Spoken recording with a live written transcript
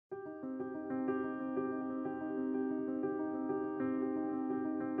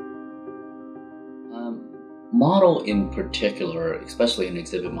model in particular, especially an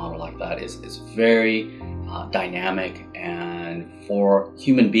exhibit model like that, is very dynamic. And for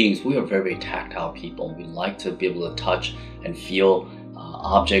human beings, we are very tactile people. We like to be able to touch and feel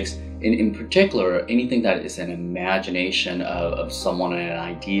objects. In particular, anything that is an imagination of someone and an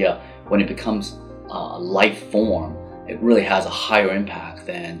idea, when it becomes a life form, it really has a higher impact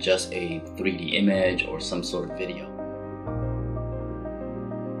than just a 3D image or some sort of video.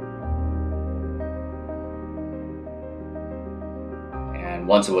 And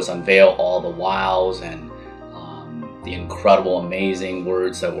once it was unveiled, all the wows and the incredible, amazing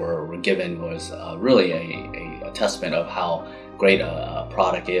words that were given was really a testament of how great a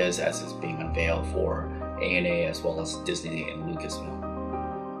product is as it's being unveiled for ANA as well as Disney and Lucasfilm.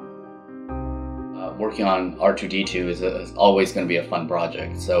 Working on R2-D2 is always going to be a fun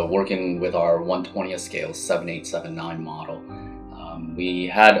project. So working with our 1/20th scale 7879 model, we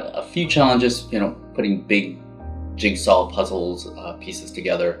had a few challenges, putting big jigsaw puzzles pieces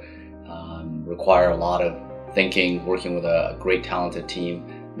together. Require a lot of thinking. Working with a great talented team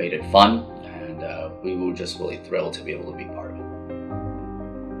made it fun, and we were just really thrilled to be able to be part of it.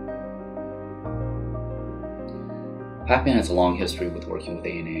 PacMin has a long history with working with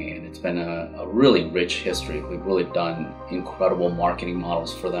ANA, and it's been a really rich history. We've really done incredible marketing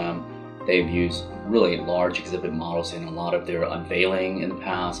models for them. They've used really large exhibit models in a lot of their unveiling in the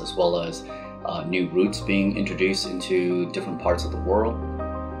past, as well as new routes being introduced into different parts of the world.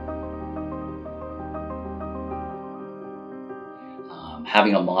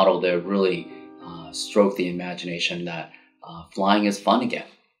 Having a model there really stroked the imagination that flying is fun again.